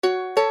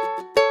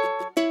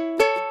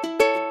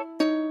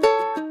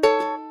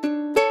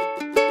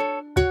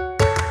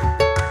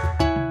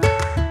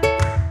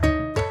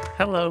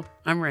Hello,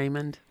 I'm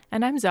Raymond.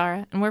 And I'm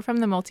Zara, and we're from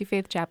the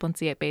Multi-Faith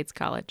Chaplaincy at Bates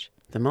College.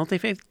 The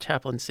Multi-Faith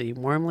Chaplaincy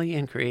warmly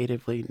and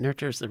creatively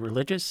nurtures the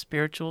religious,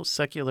 spiritual,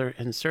 secular,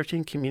 and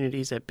searching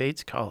communities at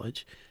Bates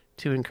College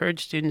to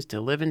encourage students to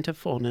live into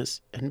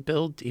fullness and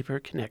build deeper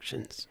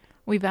connections.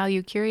 We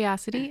value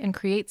curiosity and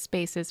create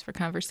spaces for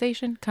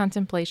conversation,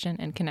 contemplation,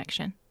 and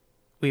connection.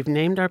 We've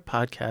named our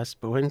podcast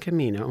Buen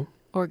Camino,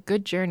 or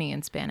Good Journey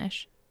in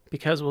Spanish,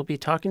 because we'll be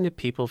talking to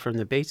people from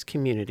the Bates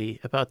community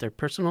about their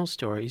personal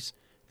stories,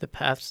 the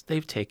paths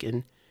they've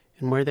taken,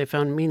 and where they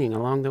found meaning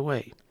along the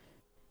way.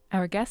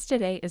 Our guest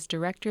today is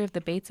Director of the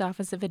Bates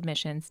Office of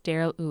Admissions,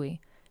 Daryl Uwe.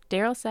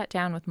 Daryl sat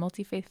down with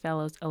Multi-Faith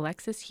Fellows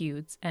Alexis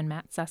Hughes and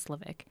Matt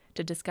Suslovic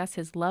to discuss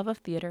his love of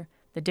theater,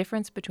 the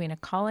difference between a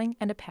calling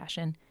and a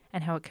passion,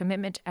 and how a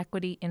commitment to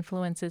equity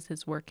influences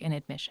his work in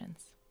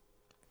admissions.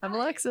 I'm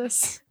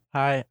Alexis.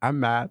 Hi, I'm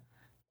Matt.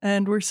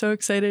 And we're so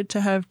excited to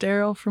have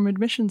Daryl from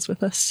Admissions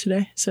with us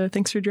today. So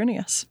thanks for joining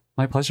us.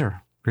 My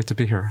pleasure. Great to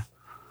be here.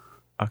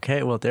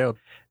 Okay, well, Daryl,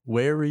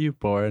 where were you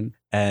born?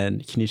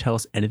 And can you tell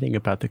us anything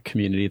about the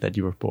community that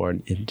you were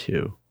born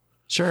into?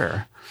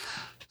 Sure.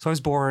 So I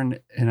was born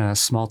in a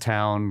small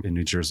town in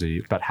New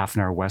Jersey, about half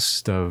an hour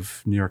west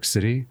of New York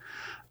City.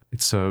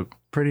 It's a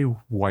pretty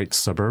white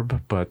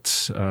suburb,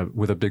 but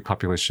with a big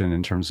population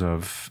in terms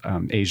of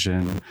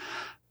Asian.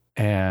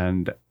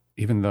 And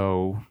even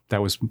though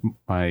that was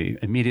my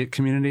immediate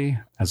community,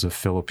 as a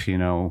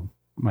Filipino,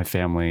 my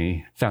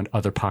family found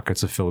other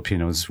pockets of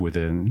Filipinos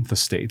within the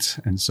state.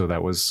 And so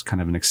that was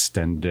kind of an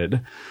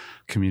extended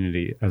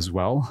community as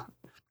well.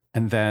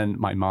 And then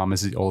my mom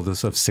is the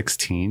oldest of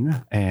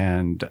 16.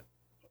 And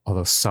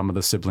although some of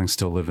the siblings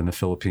still live in the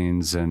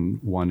Philippines and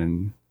one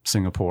in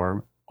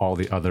Singapore, all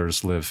the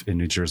others live in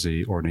New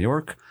Jersey or New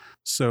York.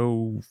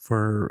 So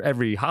for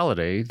every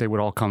holiday, they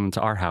would all come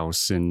to our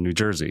house in New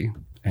Jersey.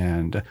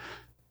 And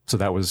so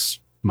that was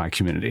my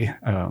community,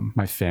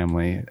 my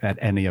family. At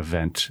any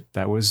event,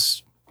 that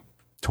was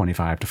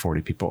 25 to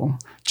 40 people,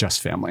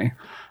 just family.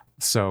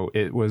 So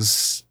it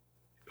was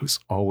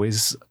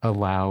always a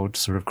loud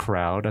sort of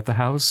crowd at the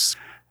house.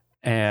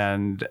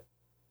 And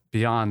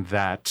beyond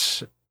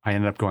that, I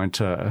ended up going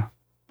to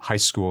high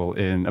school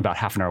in about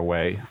half an hour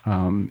away.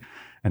 And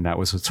that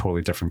was a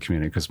totally different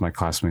community because my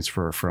classmates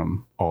were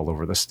from all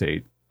over the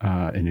state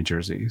in New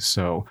Jersey.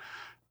 So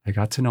I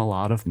got to know a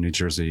lot of New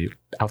Jersey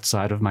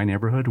outside of my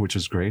neighborhood, which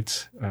is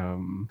great.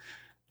 New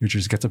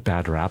Jersey gets a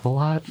bad rap a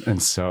lot.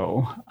 And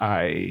so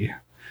I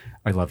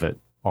love it,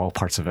 all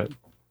parts of it.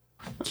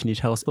 Can you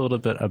tell us a little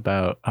bit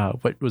about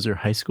what was your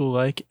high school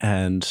like?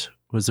 And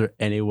was there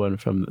anyone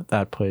from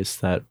that place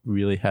that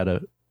really had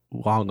a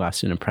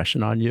long-lasting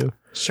impression on you?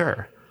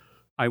 Sure.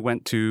 I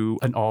went to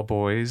an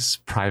all-boys,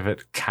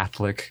 private,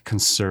 Catholic,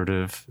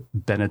 conservative,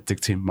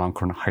 Benedictine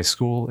monk run high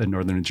school in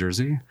northern New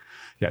Jersey.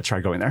 Yeah,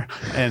 try going there.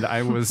 And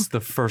I was the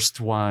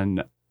first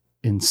one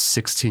in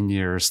 16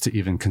 years to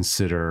even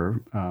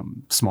consider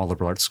small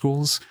liberal arts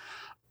schools.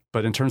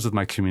 But in terms of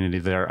my community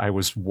there, I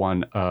was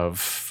one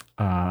of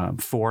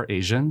 4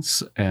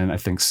 Asians and I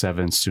think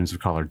 7 students of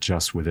color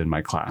just within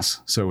my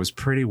class. So it was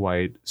pretty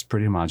white, it's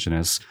pretty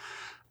homogenous.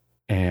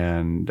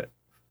 And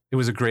it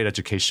was a great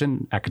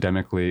education.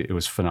 Academically, it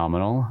was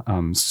phenomenal.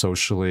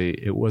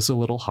 Socially, it was a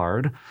little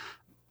hard.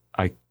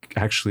 I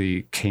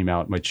actually came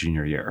out my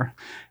junior year.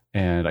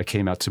 And I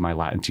came out to my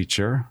Latin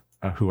teacher,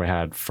 who I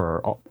had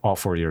for all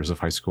 4 years of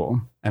high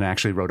school. And I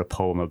actually wrote a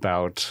poem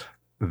about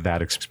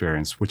that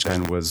experience, which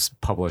then was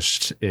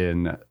published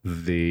in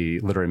the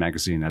literary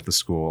magazine at the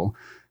school,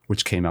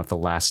 which came out the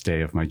last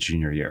day of my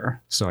junior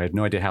year. So I had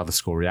no idea how the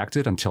school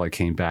reacted until I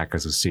came back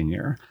as a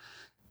senior.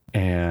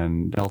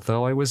 And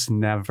although I was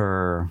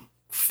never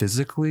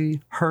physically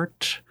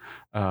hurt,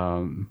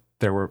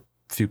 there were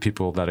a few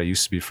people that I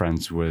used to be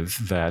friends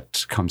with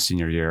that come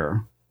senior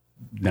year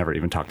never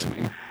even talked to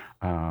me.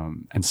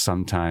 And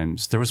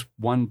sometimes there was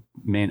one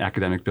main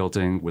academic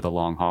building with a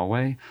long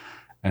hallway.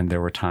 And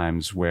there were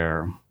times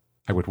where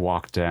I would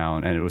walk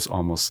down and it was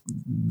almost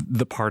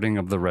the parting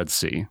of the Red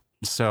Sea.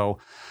 So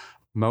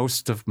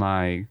most of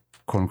my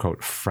quote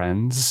unquote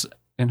friends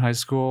in high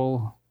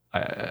school,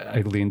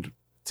 I leaned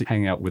to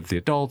hang out with the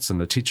adults and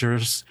the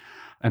teachers.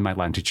 And my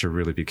Latin teacher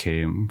really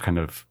became kind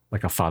of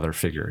like a father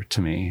figure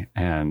to me.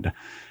 And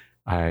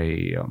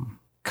I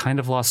kind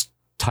of lost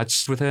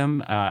touch with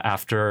him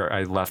after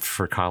I left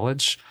for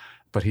college,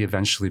 but he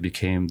eventually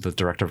became the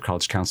director of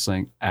college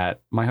counseling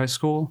at my high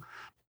school.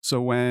 So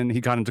when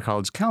he got into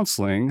college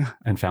counseling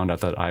and found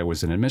out that I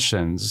was in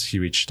admissions, he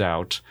reached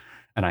out,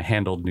 and I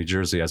handled New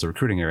Jersey as a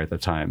recruiting area at the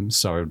time.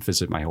 So I would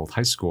visit my old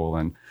high school,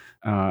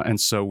 and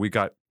so we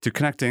got to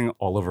connecting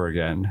all over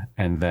again.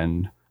 And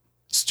then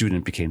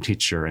student became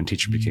teacher, and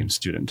teacher became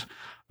student.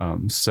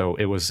 So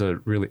it was a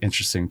really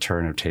interesting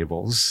turn of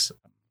tables.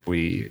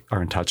 We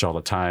are in touch all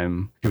the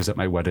time. He was at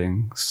my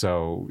wedding,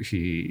 so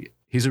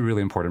he's a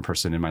really important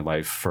person in my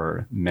life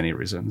for many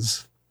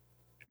reasons.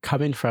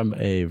 Coming from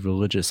a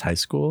religious high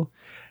school,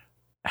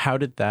 how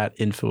did that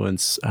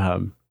influence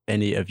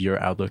any of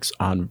your outlooks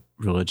on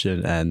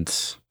religion? And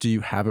do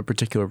you have a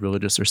particular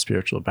religious or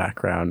spiritual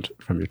background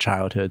from your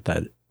childhood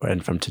that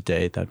and from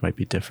today that might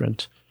be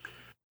different?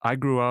 I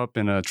grew up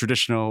in a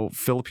traditional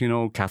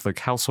Filipino Catholic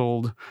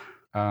household.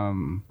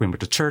 We went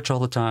to church all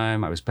the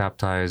time. I was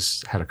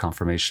baptized, had a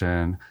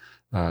confirmation.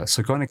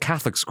 So going to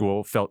Catholic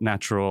school felt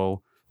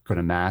natural. Going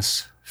to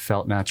Mass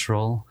felt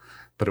natural.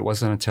 But it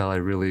wasn't until I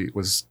really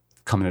was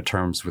coming to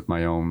terms with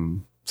my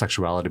own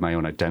sexuality, my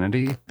own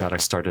identity, that I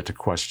started to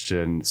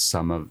question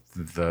some of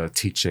the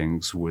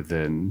teachings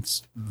within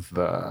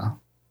the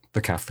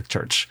Catholic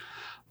Church.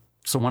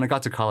 So when I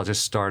got to college, I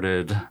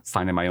started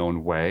finding my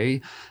own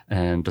way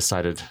and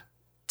decided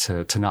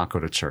to not go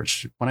to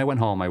church. When I went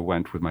home, I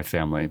went with my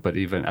family. But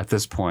even at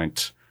this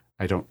point,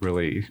 I don't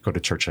really go to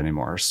church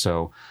anymore.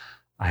 So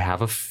I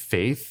have a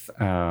faith.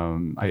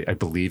 I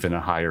believe in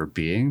a higher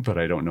being, but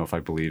I don't know if I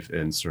believe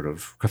in sort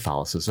of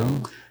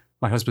Catholicism.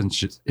 My husband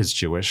is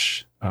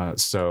Jewish,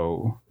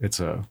 so it's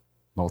a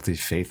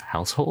multi-faith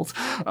household,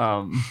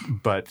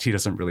 but he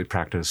doesn't really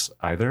practice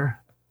either.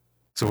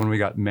 So when we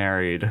got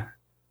married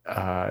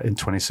in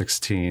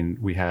 2016,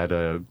 we had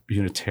a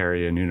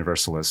Unitarian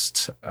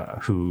Universalist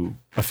who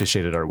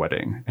officiated our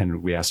wedding,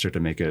 and we asked her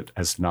to make it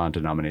as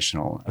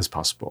non-denominational as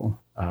possible.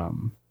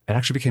 It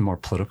actually became more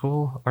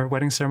political, our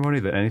wedding ceremony,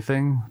 than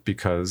anything,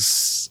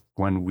 because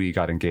when we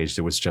got engaged,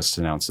 it was just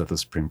announced that the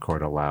Supreme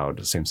Court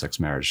allowed same-sex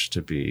marriage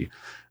to be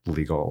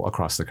legal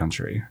across the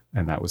country.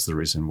 And that was the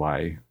reason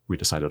why we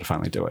decided to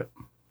finally do it.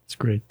 That's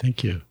great.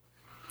 Thank you.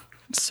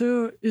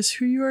 So is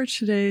who you are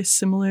today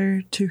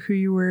similar to who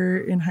you were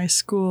in high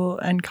school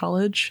and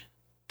college?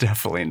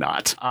 Definitely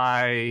not.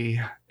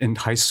 In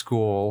high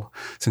school,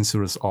 since it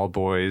was all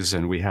boys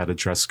and we had a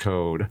dress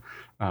code,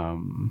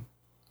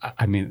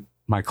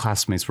 my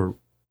classmates were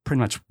pretty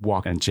much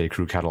Walk and J.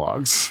 Crew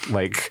catalogs,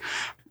 like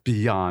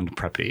beyond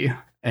preppy.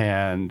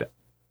 And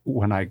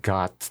when I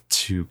got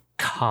to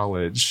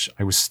college,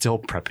 I was still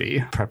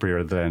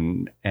preppier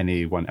than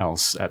anyone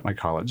else at my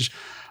college.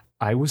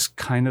 I was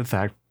kind of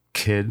that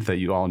kid that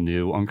you all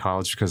knew on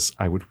college because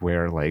I would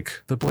wear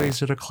like the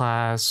blazer to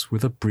class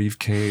with a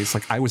briefcase.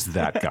 Like I was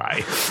that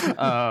guy.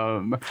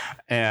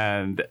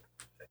 And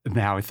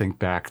now I think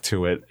back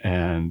to it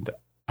and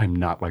I'm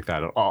not like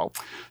that at all.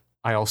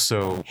 I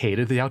also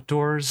hated the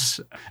outdoors,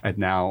 and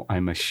now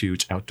I'm a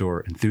huge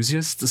outdoor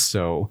enthusiast,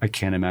 so I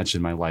can't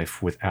imagine my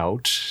life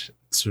without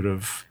sort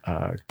of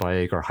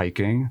bike or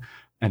hiking.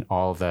 And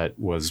all of that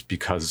was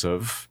because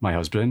of my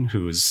husband,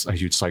 who is a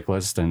huge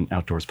cyclist and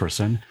outdoors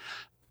person.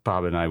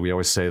 Bob and I, we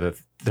always say that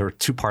there were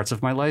two parts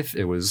of my life.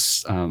 It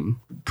was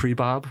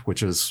pre-Bob,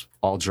 which is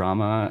all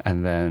drama,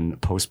 and then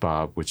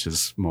post-Bob, which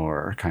is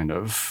more kind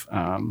of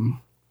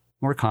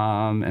more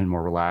calm and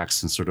more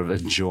relaxed and sort of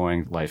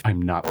enjoying life. I'm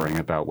not worrying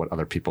about what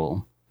other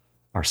people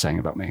are saying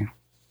about me.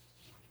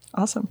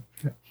 Awesome.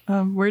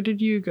 Yeah. Where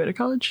did you go to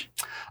college?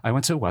 I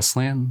went to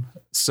Wesleyan.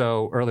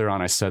 So earlier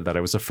on, I said that I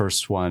was the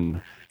first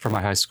one from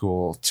my high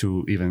school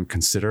to even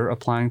consider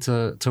applying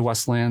to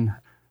Wesleyan.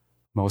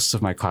 Most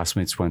of my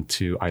classmates went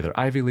to either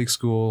Ivy League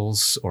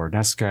schools or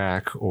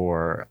NESCAC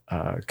or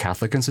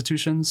Catholic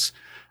institutions.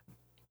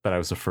 But I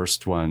was the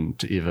first one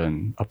to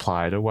even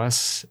apply to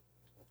Wes.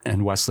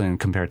 And Wesleyan,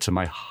 compared to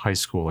my high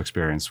school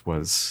experience,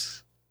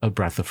 was a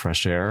breath of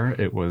fresh air.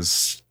 It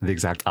was the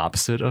exact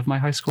opposite of my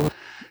high school.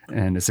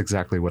 And it's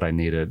exactly what I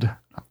needed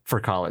for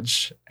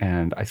college.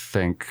 And I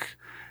think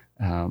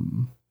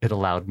it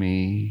allowed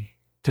me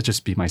to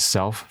just be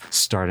myself,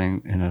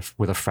 starting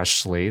with a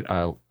fresh slate.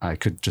 I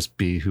could just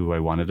be who I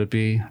wanted to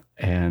be.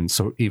 And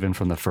so even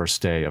from the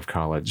first day of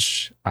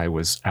college, I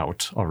was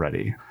out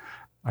already.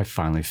 I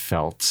finally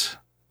felt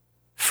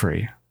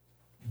free.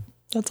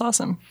 That's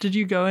awesome. Did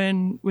you go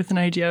in with an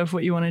idea of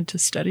what you wanted to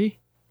study?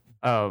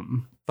 Thought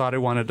I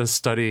wanted to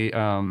study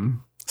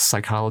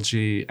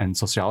psychology and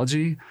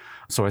sociology.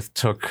 So I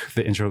took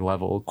the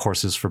intro-level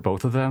courses for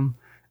both of them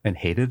and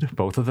hated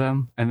both of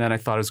them. And then I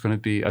thought I was going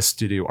to be a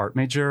studio art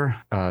major.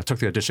 Took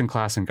the audition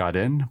class and got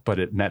in, but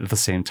it met at the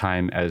same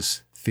time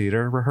as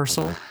theater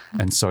rehearsal.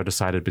 And so I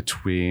decided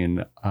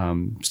between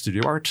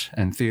studio art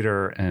and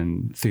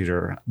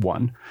theater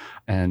won,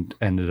 and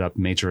ended up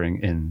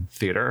majoring in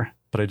theater.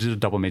 But I did a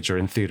double major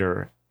in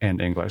theater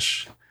and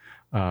English,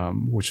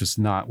 which is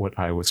not what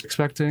I was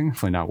expecting,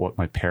 definitely not what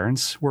my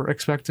parents were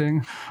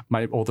expecting.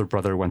 My older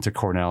brother went to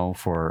Cornell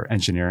for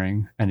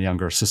engineering, and my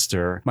younger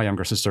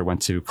sister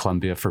went to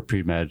Columbia for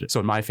pre-med.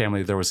 So in my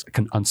family, there was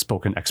an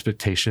unspoken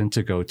expectation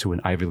to go to an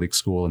Ivy League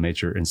school and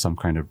major in some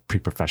kind of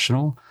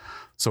pre-professional.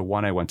 So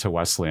when I went to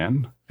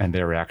Wesleyan, and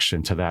their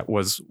reaction to that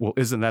was, well,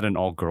 isn't that an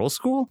all-girls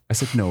school? I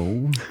said,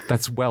 no,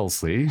 that's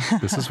Wellesley.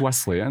 This is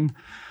Wesleyan.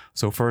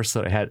 So first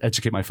I had to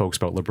educate my folks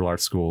about liberal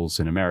arts schools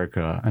in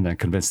America, and then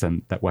convince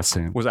them that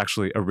Wesleyan was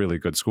actually a really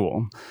good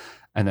school.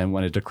 And then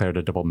when I declared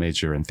a double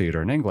major in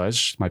theater and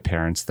English, my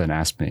parents then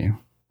asked me,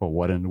 well,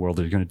 what in the world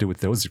are you going to do with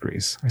those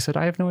degrees? I said,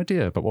 I have no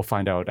idea, but we'll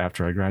find out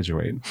after I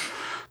graduate.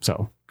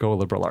 So go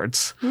liberal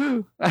arts.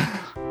 Woo.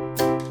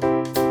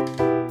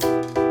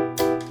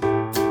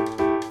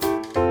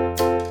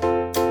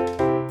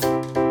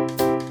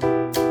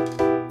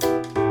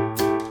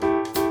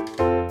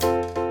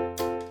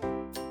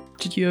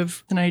 Did you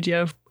have an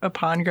idea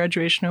upon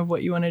graduation of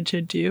what you wanted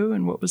to do,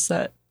 and what was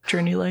that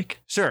journey like?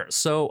 Sure.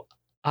 So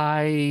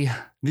I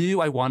knew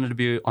I wanted to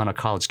be on a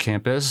college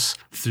campus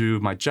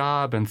through my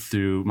job and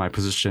through my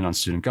position on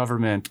student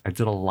government. I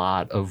did a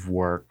lot of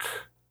work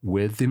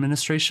with the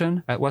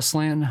administration at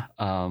Wesleyan.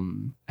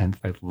 And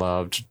I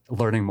loved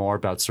learning more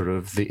about sort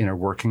of the inner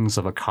workings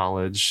of a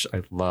college.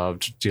 I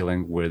loved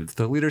dealing with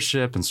the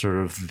leadership and sort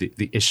of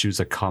the issues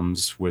that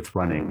comes with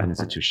running an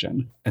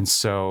institution. And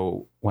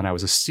so when I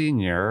was a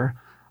senior,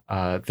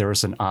 there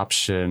was an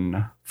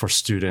option for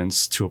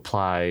students to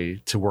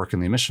apply to work in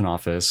the admission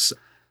office.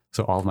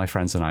 So all of my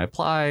friends and I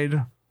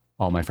applied.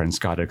 All my friends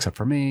got it except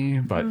for me,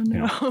 but Oh, no.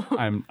 you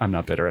know, I'm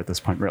not bitter at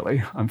this point,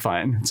 really. I'm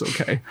fine. It's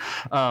okay.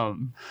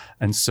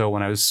 And so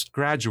when I was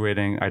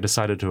graduating, I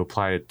decided to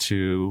apply it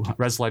to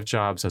res life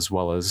jobs as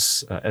well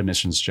as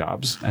admissions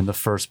jobs. And the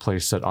first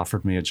place that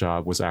offered me a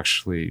job was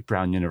actually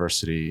Brown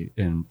University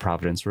in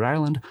Providence, Rhode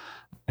Island.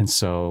 And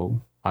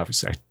so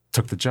obviously I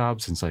took the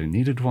job since I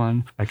needed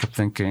one. I kept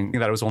thinking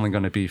that it was only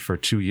going to be for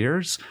 2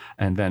 years.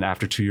 And then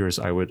after 2 years,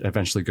 I would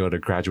eventually go to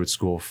graduate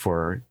school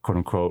for quote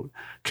unquote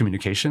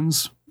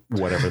communications,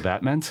 whatever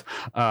that meant.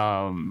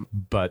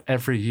 But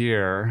every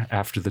year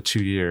after the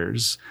 2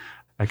 years,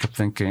 I kept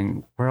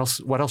thinking, what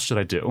else should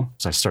I do?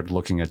 So I started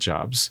looking at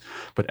jobs.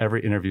 But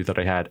every interview that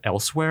I had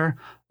elsewhere,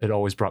 it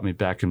always brought me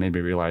back and made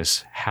me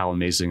realize how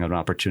amazing an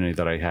opportunity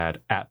that I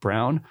had at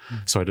Brown.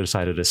 So I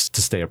decided to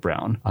stay at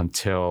Brown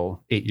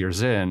until 8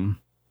 years in.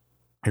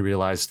 I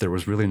realized there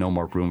was really no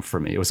more room for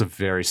me. It was a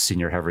very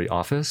senior heavy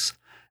office.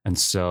 And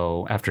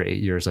so after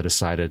 8 years, I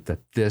decided that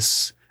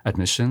this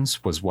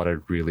admissions was what I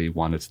really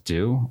wanted to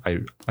do.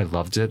 I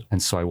loved it.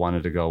 And so I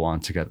wanted to go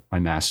on to get my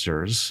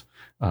master's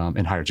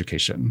in higher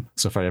education.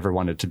 So if I ever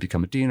wanted to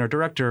become a dean or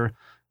director,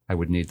 I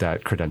would need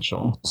that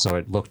credential. So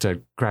I looked at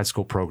grad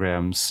school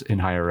programs in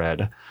higher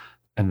ed,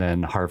 and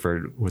then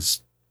Harvard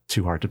was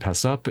too hard to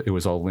pass up. It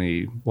was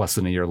only less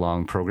than a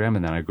year-long program,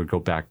 and then I would go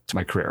back to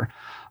my career.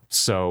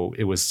 So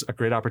it was a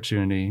great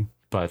opportunity,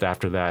 but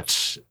after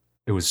that,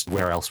 it was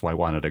where else I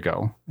wanted to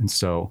go. And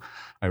so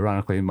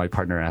ironically, my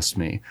partner asked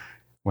me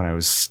when I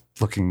was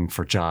looking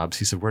for jobs,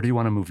 he said, "Where do you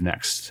want to move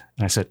next?"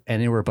 And I said,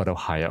 "Anywhere but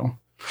Ohio."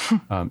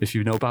 If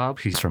you know Bob,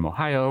 he's from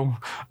Ohio.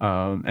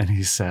 And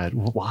he said,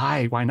 "Well,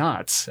 why? Why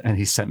not?" And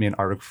he sent me an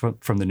article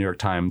from the New York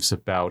Times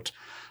about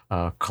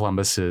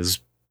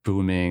Columbus's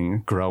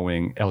booming,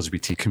 growing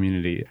LGBT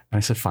community. And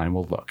I said, "Fine,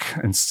 we'll look."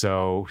 And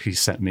so he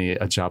sent me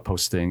a job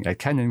posting at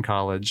Kenyon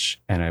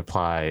College, and I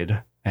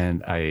applied,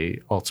 and I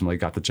ultimately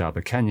got the job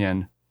at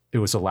Kenyon. It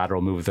was a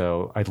lateral move,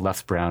 though. I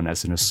left Brown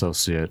as an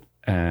associate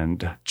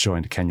and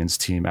joined Kenyon's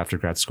team after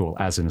grad school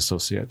as an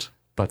associate.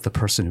 But the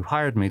person who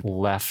hired me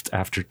left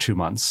after 2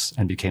 months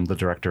and became the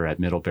director at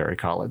Middlebury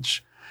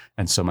College.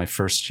 And so my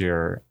first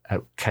year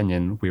at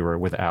Kenyon, we were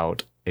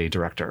without a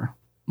director.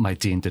 My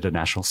dean did a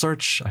national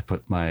search. I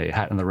put my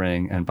hat in the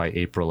ring. And by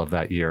April of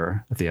that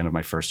year, at the end of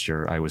my first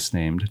year, I was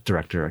named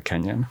director at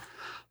Kenyon.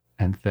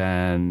 And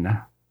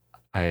then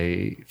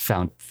I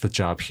found the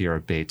job here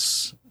at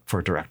Bates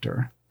for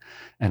director.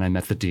 And I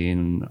met the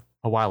dean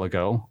a while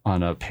ago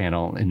on a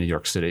panel in New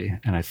York City.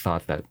 And I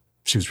thought that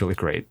she was really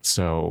great.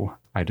 So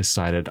I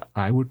decided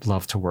I would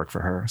love to work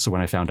for her. So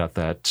when I found out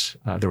that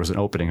there was an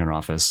opening in her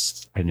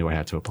office, I knew I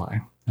had to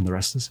apply. And the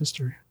rest is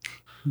history.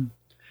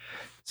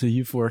 So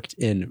you've worked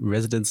in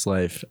residence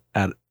life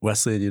at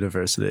Wesleyan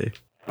University,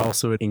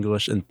 also an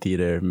English and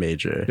theater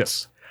major.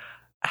 Yes.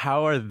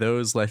 How are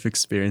those life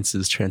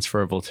experiences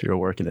transferable to your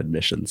work in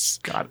admissions?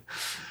 Got it.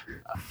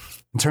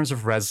 In terms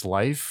of res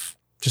life,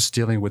 just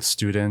dealing with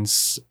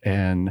students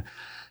and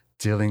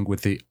dealing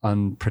with the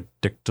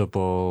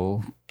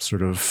unpredictable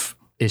sort of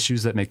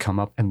issues that may come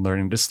up and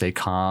learning to stay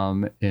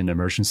calm in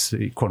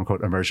emergency, quote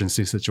unquote,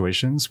 emergency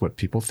situations. What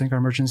people think are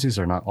emergencies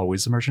are not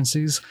always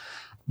emergencies,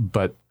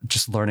 but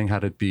just learning how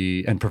to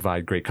be and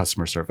provide great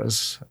customer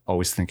service,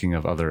 always thinking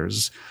of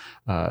others.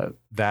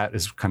 That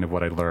is kind of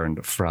what I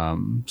learned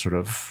from sort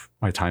of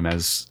my time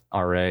as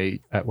RA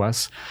at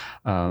Wes.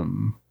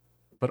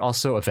 But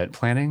also event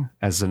planning.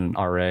 As an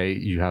RA,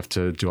 you have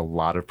to do a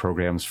lot of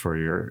programs for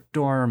your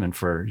dorm and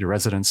for your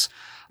residents.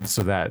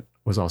 So that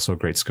was also a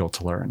great skill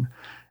to learn.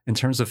 In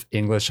terms of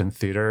English and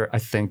theater, I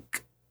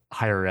think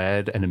higher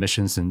ed and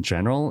admissions in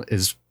general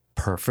is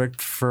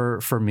perfect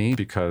for me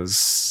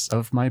because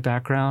of my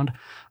background.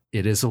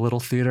 It is a little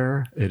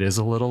theater. It is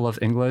a little of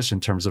English in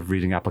terms of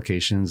reading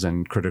applications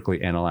and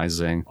critically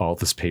analyzing all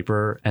this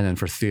paper. And then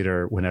for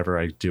theater, whenever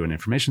I do an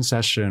information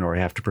session or I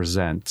have to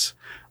present,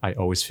 I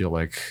always feel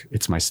like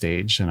it's my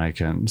stage and I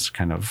can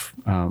kind of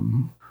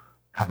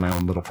have my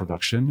own little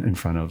production in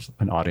front of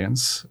an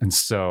audience. And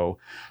so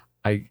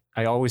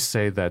I always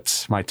say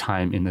that my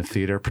time in the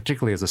theater,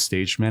 particularly as a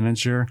stage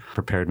manager,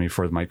 prepared me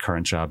for my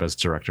current job as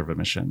director of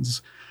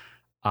admissions.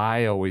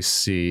 I always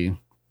see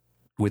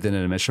within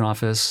an admission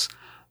office,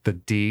 the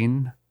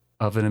dean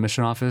of an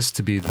admission office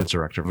to be the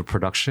director of a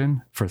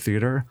production for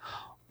theater,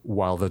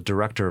 while the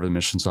director of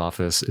admissions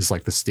office is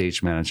like the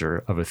stage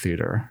manager of a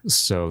theater.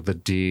 So the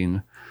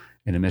dean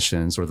in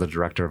admissions or the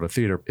director of a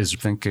theater is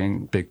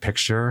thinking big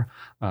picture,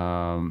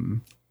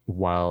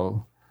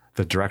 while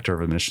the director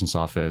of admissions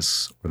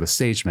office or the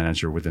stage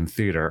manager within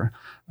theater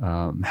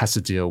has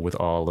to deal with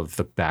all of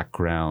the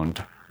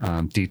background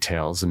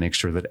details and make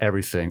sure that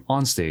everything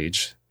on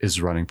stage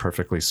is running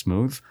perfectly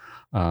smooth.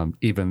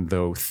 Even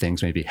though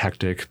things may be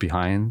hectic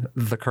behind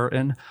the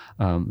curtain,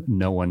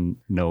 no one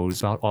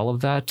knows about all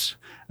of that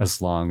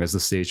as long as the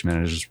stage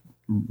manager is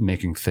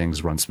making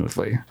things run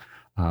smoothly.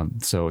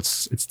 So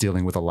it's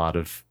dealing with a lot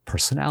of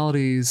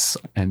personalities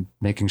and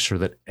making sure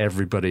that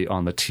everybody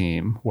on the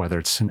team, whether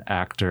it's an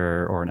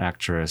actor or an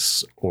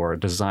actress or a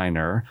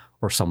designer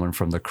or someone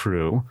from the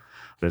crew,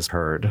 is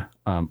heard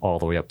all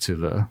the way up to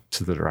the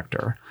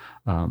director.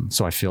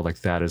 So I feel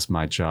like that is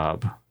my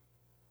job.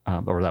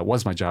 Or that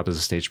was my job as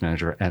a stage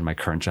manager and my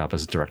current job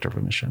as a director of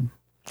admission.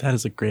 That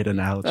is a great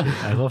analogy.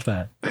 I love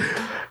that.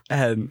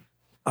 And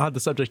on the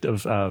subject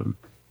of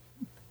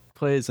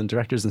plays and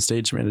directors and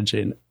stage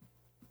managing,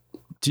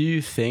 do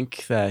you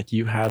think that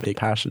you have a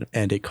passion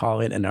and a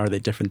calling, and are they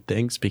different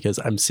things? Because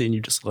I'm seeing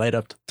you just light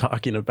up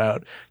talking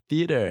about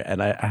theater,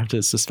 and I have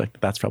to suspect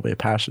that that's probably a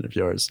passion of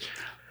yours.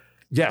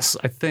 Yes,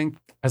 I think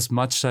as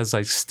much as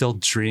I still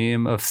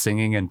dream of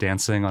singing and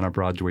dancing on a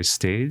Broadway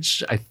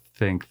stage, I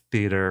think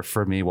theater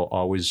for me will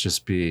always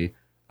just be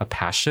a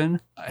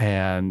passion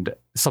and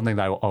something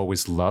that I will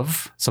always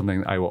love,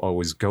 something I will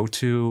always go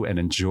to and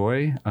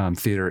enjoy.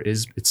 Theater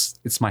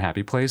it's my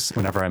happy place.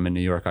 Whenever I'm in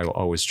New York, I will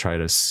always try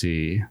to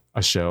see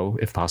a show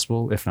if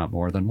possible, if not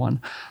more than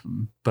one.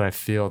 But I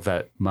feel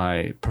that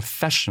my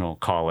professional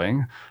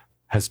calling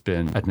has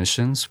been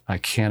admissions. I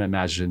can't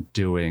imagine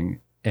doing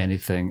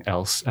anything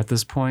else at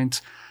this point.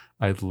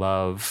 I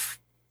love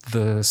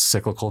the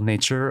cyclical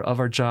nature of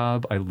our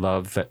job. I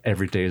love that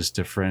every day is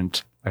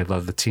different. I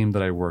love the team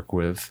that I work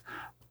with,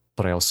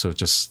 but I also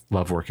just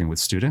love working with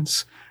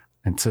students,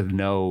 and to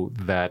know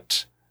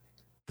that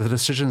the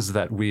decisions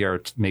that we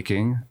are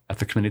making at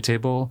the committee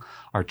table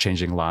are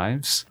changing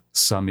lives,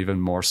 some even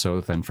more so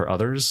than for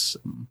others.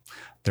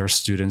 There are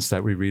students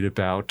that we read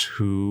about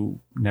who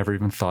never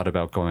even thought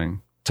about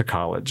going to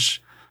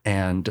college,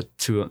 and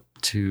to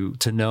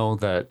know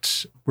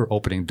that we're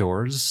opening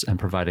doors and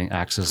providing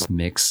access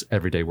makes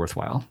every day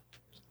worthwhile.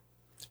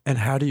 And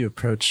how do you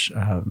approach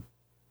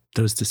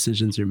those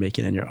decisions you're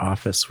making in your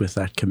office with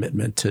that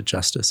commitment to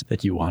justice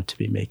that you want to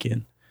be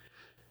making?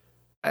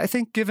 I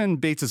think given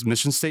Bates'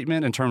 mission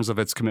statement in terms of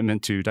its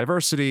commitment to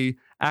diversity,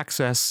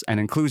 access, and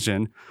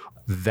inclusion,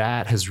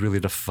 that has really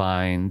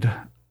defined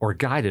or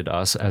guided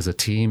us as a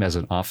team, as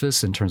an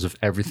office, in terms of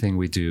everything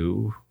we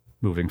do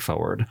moving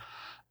forward.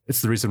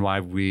 It's the reason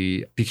why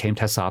we became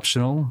test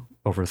optional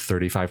over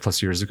 35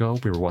 plus years ago.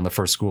 We were one of the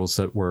first schools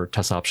that were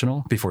test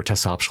optional before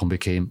test optional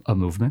became a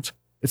movement.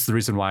 It's the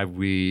reason why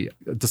we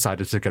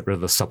decided to get rid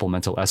of the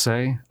supplemental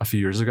essay a few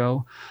years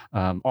ago,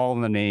 all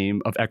in the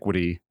name of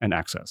equity and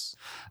access.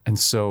 And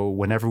so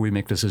whenever we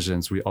make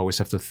decisions, we always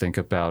have to think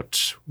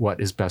about what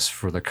is best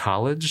for the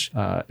college.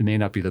 It may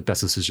not be the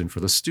best decision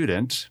for the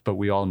student, but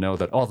we all know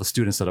that all the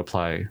students that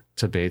apply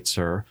to Bates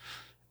are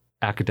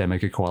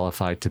academically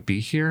qualified to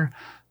be here.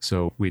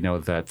 So we know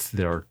that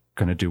they're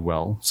going to do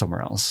well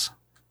somewhere else.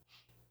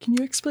 Can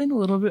you explain a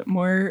little bit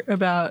more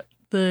about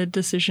the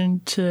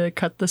decision to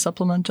cut the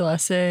supplemental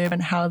essay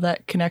and how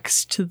that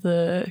connects to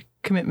the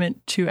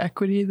commitment to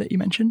equity that you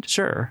mentioned?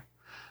 Sure.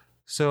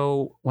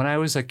 So when I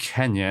was at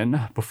Kenyon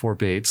before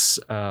Bates,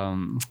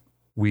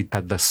 we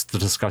had the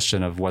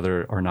discussion of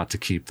whether or not to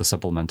keep the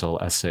supplemental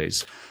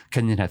essays.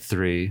 Kenyon had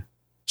 3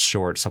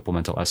 short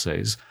supplemental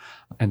essays,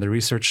 and the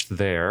research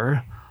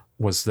there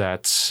was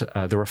that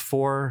there were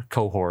 4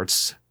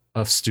 cohorts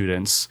of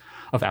students,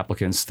 of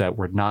applicants that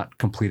were not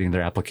completing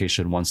their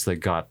application once they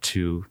got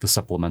to the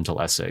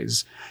supplemental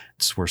essays.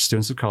 These were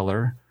students of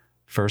color,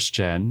 first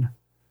gen,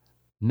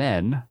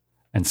 men,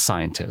 and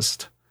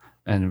scientists.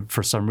 And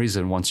for some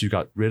reason, once you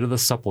got rid of the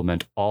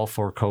supplement, all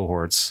 4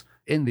 cohorts,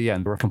 in the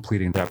end, were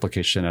completing their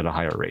application at a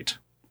higher rate.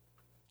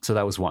 So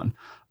that was one.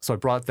 So I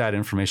brought that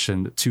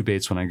information to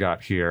Bates when I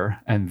got here,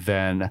 and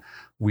then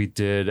we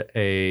did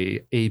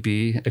a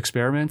A/B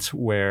experiment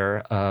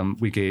where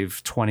we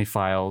gave 20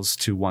 files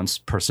to one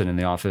person in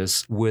the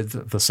office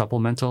with the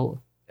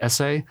supplemental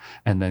essay,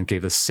 and then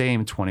gave the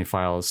same 20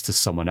 files to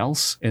someone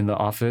else in the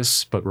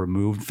office, but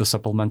removed the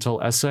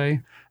supplemental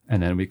essay.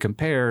 And then we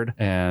compared,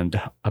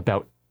 and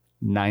about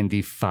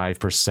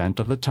 95%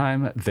 of the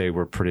time, they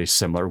were pretty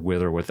similar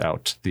with or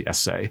without the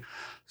essay.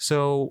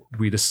 So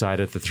we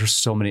decided that there's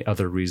so many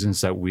other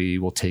reasons that we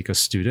will take a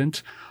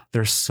student.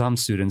 There's some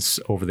students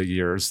over the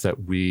years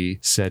that we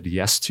said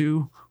yes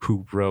to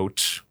who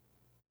wrote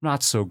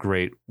not so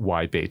great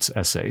Why Bates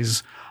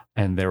essays.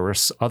 And there were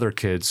other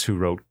kids who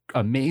wrote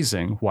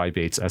amazing Why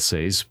Bates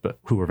essays, but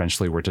who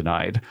eventually were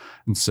denied.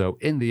 And so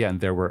in the end,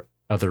 there were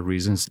other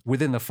reasons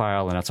within the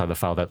file and outside the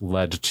file that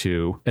led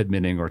to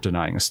admitting or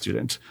denying a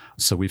student.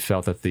 So we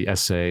felt that the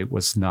essay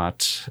was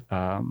not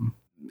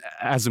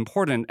as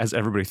important as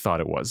everybody thought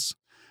it was.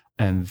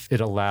 And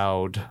it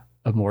allowed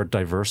a more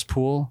diverse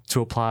pool to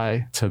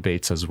apply to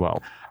Bates as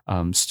well.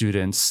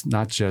 Students,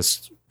 not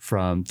just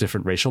from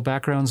different racial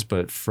backgrounds,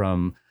 but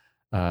from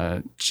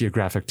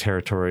geographic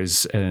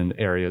territories and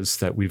areas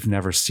that we've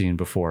never seen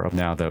before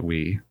now that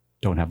we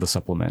don't have the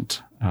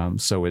supplement.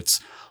 So it's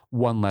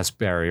one less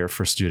barrier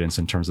for students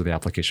in terms of the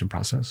application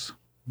process.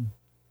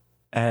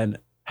 And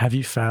have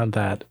you found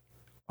that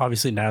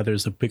obviously now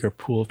there's a bigger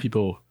pool of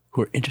people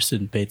who are interested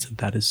in Bates, and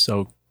that is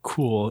so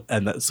cool,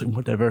 and that's a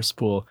more diverse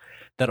pool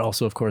that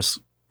also, of course,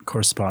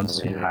 corresponds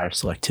to a higher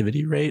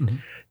selectivity rate. Mm-hmm.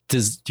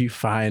 Do you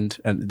find,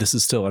 and this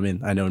is still, I mean,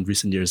 I know in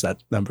recent years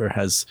that number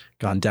has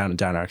gone down and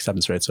down, our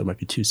acceptance rate, so it might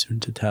be too soon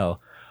to tell,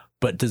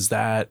 but does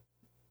that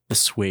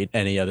dissuade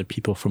any other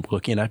people from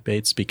looking at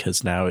Bates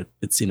because now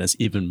it's seen as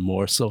even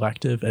more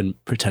selective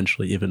and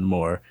potentially even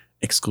more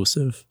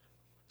exclusive?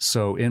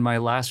 So in my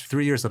last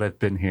 3 years that I've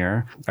been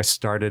here, I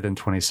started in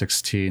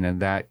 2016, and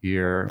that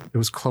year it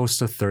was close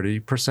to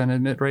 30%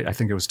 admit rate. I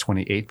think it was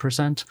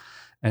 28%.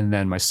 And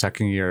then my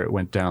second year, it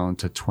went down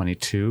to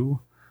 22.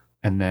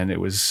 And then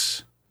it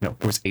was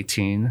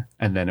 18.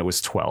 And then it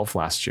was 12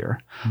 last year.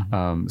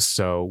 Mm-hmm.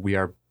 So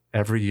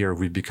every year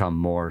we've become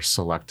more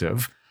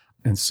selective.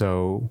 And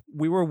so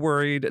we were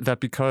worried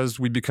that because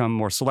we become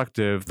more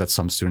selective, that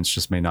some students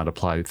just may not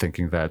apply,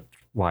 thinking that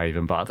why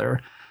even bother?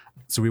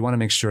 So we want to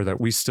make sure that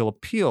we still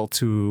appeal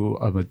to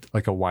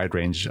a wide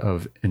range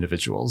of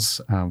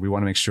individuals. We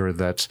want to make sure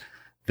that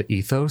the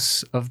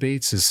ethos of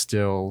Bates is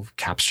still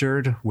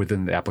captured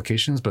within the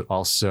applications, but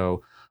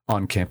also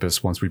on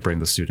campus once we bring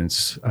the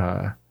students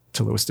to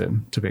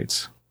Lewiston, to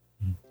Bates.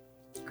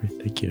 Great,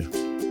 thank you.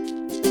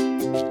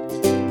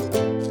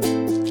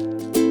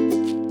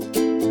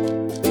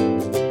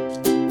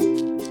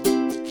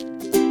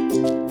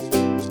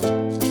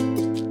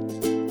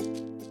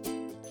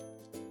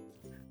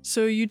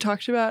 So you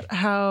talked about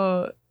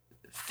how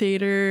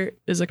theater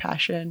is a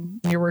passion,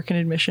 your work in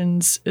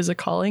admissions is a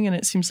calling, and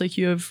it seems like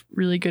you have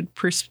really good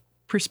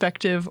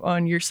perspective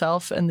on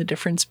yourself and the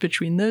difference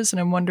between those. And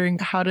I'm wondering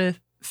how to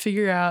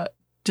figure out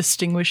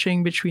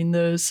distinguishing between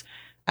those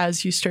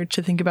as you start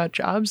to think about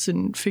jobs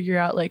and figure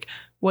out like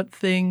what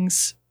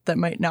things that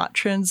might not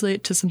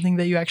translate to something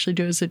that you actually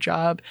do as a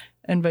job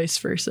and vice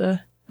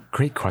versa.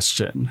 Great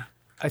question.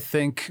 I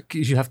think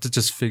you have to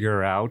just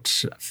figure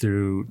out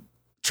through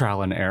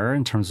trial and error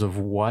in terms of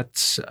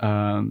what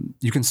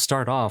you can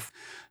start off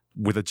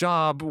with a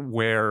job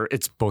where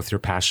it's both your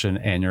passion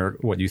and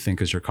what you think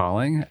is your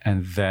calling.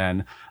 And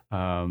then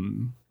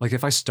like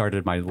if I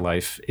started my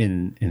life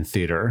in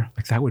theater,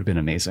 like that would have been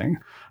amazing.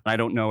 I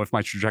don't know if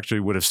my trajectory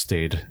would have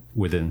stayed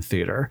within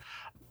theater,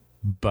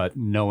 but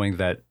knowing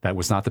that that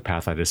was not the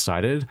path I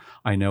decided,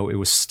 I know it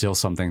was still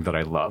something that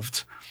I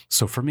loved.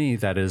 So for me,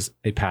 that is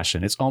a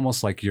passion. It's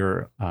almost like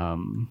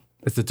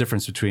it's the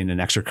difference between an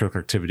extracurricular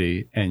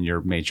activity and your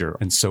major.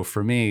 And so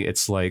for me,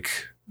 it's like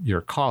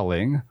your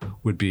calling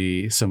would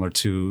be similar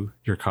to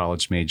your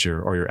college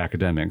major or your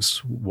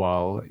academics,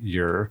 while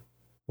your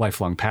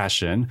lifelong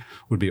passion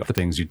would be the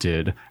things you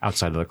did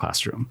outside of the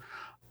classroom.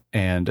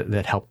 And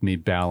that helped me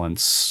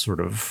balance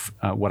sort of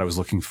what I was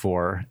looking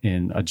for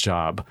in a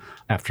job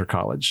after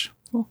college.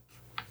 Cool.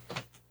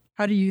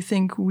 How do you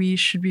think we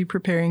should be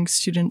preparing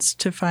students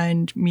to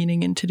find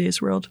meaning in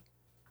today's world?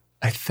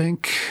 I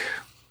think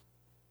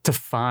to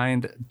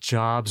find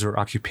jobs or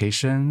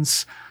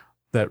occupations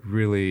that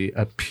really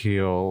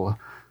appeal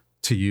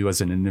to you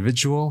as an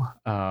individual.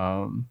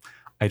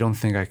 I don't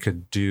think I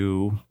could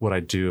do what I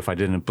do if I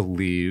didn't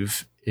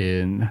believe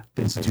in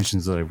the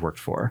institutions that I've worked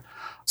for.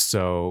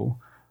 So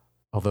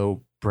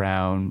although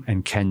Brown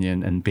and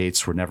Kenyon and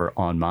Bates were never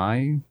on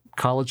my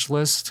college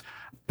list,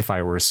 if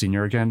I were a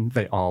senior again,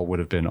 they all would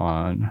have been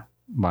on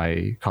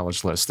my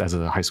college list as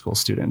a high school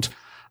student.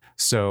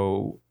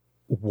 So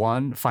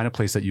one, find a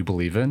place that you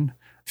believe in.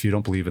 If you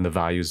don't believe in the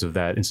values of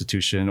that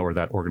institution or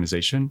that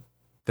organization,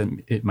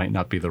 then it might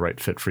not be the right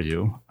fit for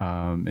you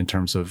in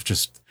terms of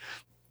just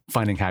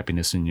finding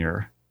happiness in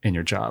your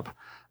job.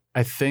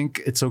 I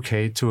think it's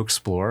okay to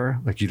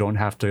explore. Like you don't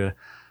have to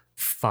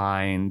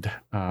find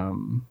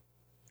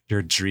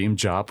your dream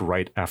job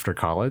right after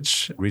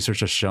college. Research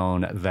has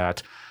shown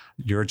that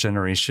your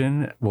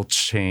generation will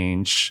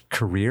change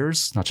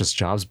careers, not just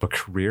jobs, but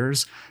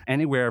careers,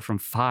 anywhere from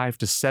 5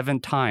 to 7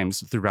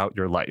 times throughout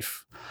your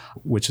life,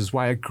 which is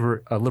why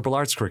a liberal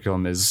arts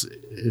curriculum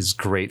is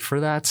great for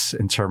that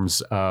in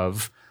terms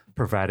of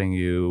providing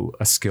you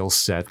a skill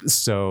set.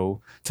 So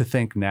to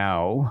think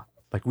now,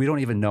 like we don't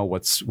even know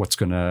what's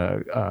going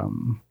to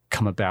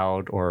come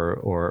about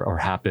or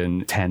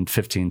happen 10,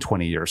 15,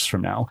 20 years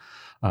from now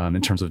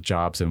in terms of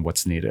jobs and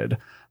what's needed.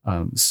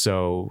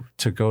 So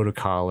to go to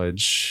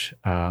college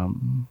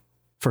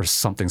for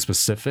something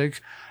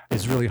specific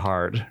is really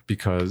hard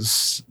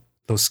because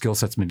those skill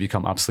sets may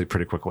become obsolete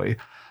pretty quickly.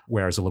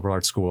 Whereas a liberal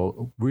arts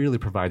school really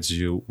provides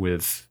you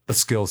with the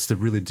skills to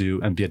really do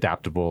and be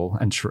adaptable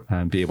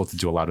and be able to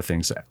do a lot of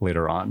things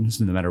later on,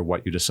 no matter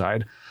what you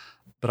decide.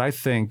 But I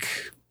think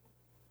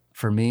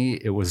for me,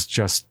 it was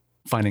just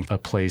finding a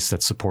place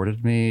that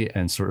supported me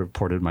and sort of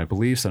supported my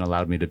beliefs and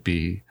allowed me to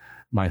be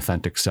my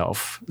authentic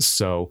self.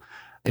 So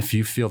if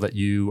you feel that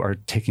you are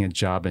taking a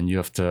job and you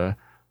have to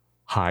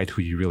hide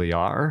who you really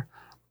are,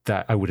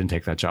 that I wouldn't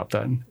take that job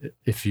then.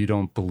 If you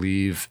don't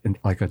believe in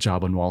like a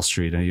job on Wall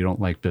Street and you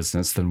don't like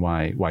business, then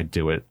why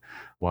do it?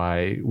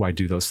 Why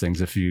do those things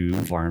if you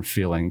aren't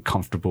feeling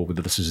comfortable with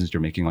the decisions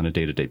you're making on a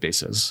day-to-day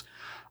basis?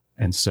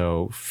 And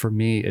so for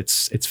me,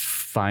 it's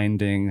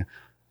finding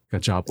a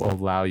job will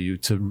allow you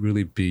to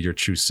really be your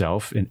true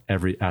self in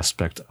every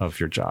aspect of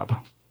your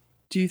job.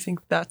 Do you think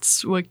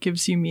that's what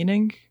gives you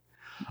meaning?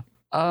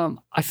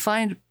 I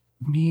find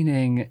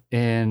meaning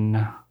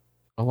in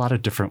a lot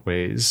of different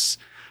ways.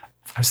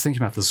 I was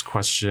thinking about this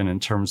question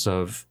in terms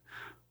of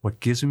what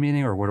gives me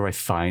meaning or where do I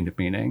find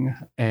meaning?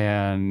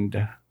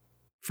 And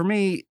for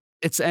me,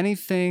 it's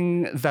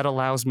anything that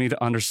allows me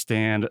to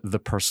understand the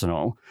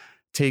personal,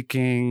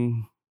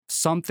 taking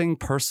something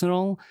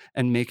personal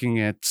and making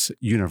it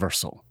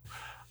universal.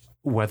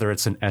 Whether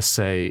it's an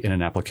essay in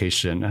an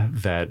application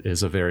that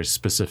is a very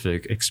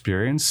specific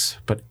experience,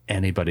 but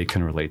anybody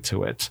can relate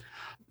to it,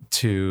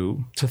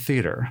 to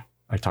theater.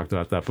 I talked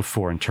about that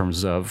before in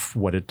terms of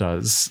what it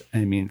does.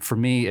 I mean, for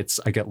me,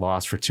 I get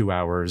lost for 2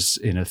 hours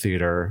in a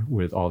theater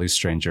with all these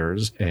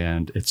strangers,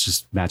 and it's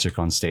just magic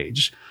on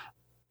stage.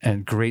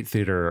 And great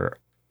theater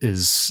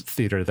is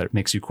theater that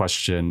makes you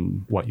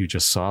question what you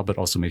just saw, but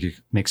also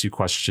makes you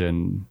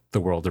question the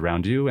world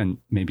around you and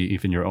maybe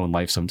even your own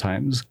life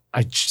sometimes.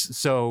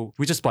 So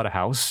we just bought a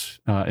house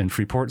in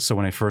Freeport. So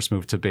when I first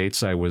moved to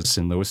Bates, I was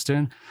in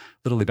Lewiston,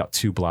 literally about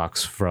 2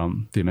 blocks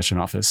from the admission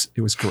office.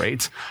 It was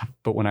great.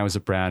 But when I was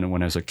at Brown and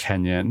when I was at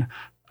Kenyon,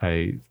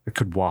 I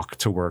could walk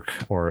to work,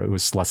 or it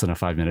was less than a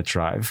 5-minute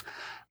drive.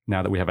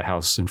 Now that we have a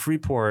house in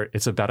Freeport,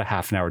 it's about a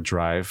half-an-hour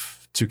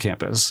drive to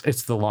campus.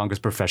 It's the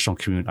longest professional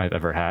commute I've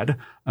ever had.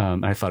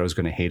 I thought I was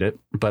going to hate it,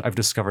 but I've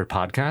discovered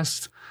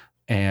podcasts,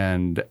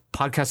 and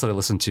podcasts that I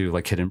listen to,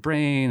 like Hidden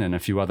Brain and a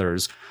few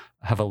others,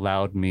 have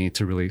allowed me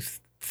to really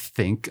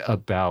think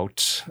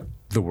about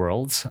the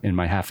world in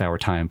my half-hour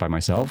time by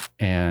myself.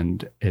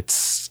 And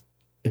it's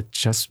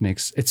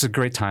a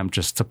great time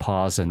just to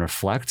pause and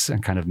reflect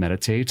and kind of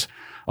meditate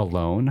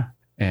alone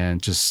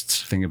and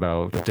just think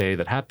about the day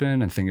that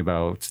happened and think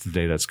about the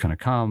day that's going to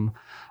come.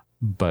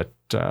 But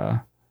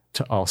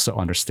to also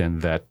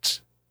understand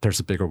that there's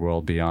a bigger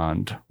world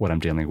beyond what I'm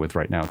dealing with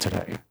right now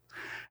today.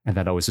 And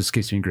that always just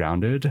keeps me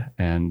grounded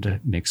and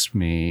makes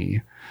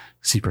me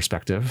see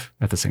perspective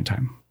at the same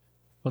time.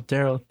 Well,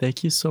 Daryl,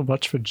 thank you so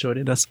much for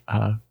joining us.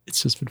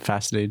 It's just been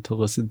fascinating to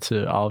listen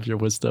to all of your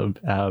wisdom.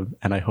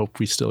 And I hope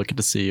we still get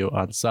to see you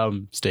on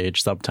some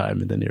stage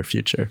sometime in the near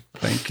future.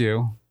 Thank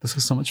you. This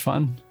was so much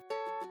fun.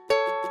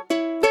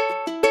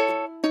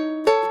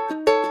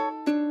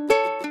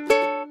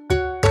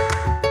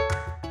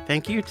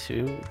 Thank you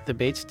to the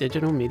Bates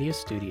Digital Media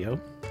Studio,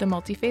 The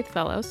Multi-Faith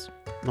Fellows,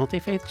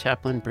 Multi-Faith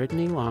Chaplain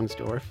Brittany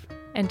Longsdorf,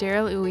 and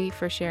Daryl Uwe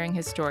for sharing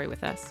his story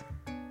with us.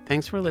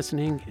 Thanks for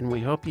listening, and we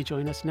hope you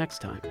join us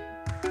next time.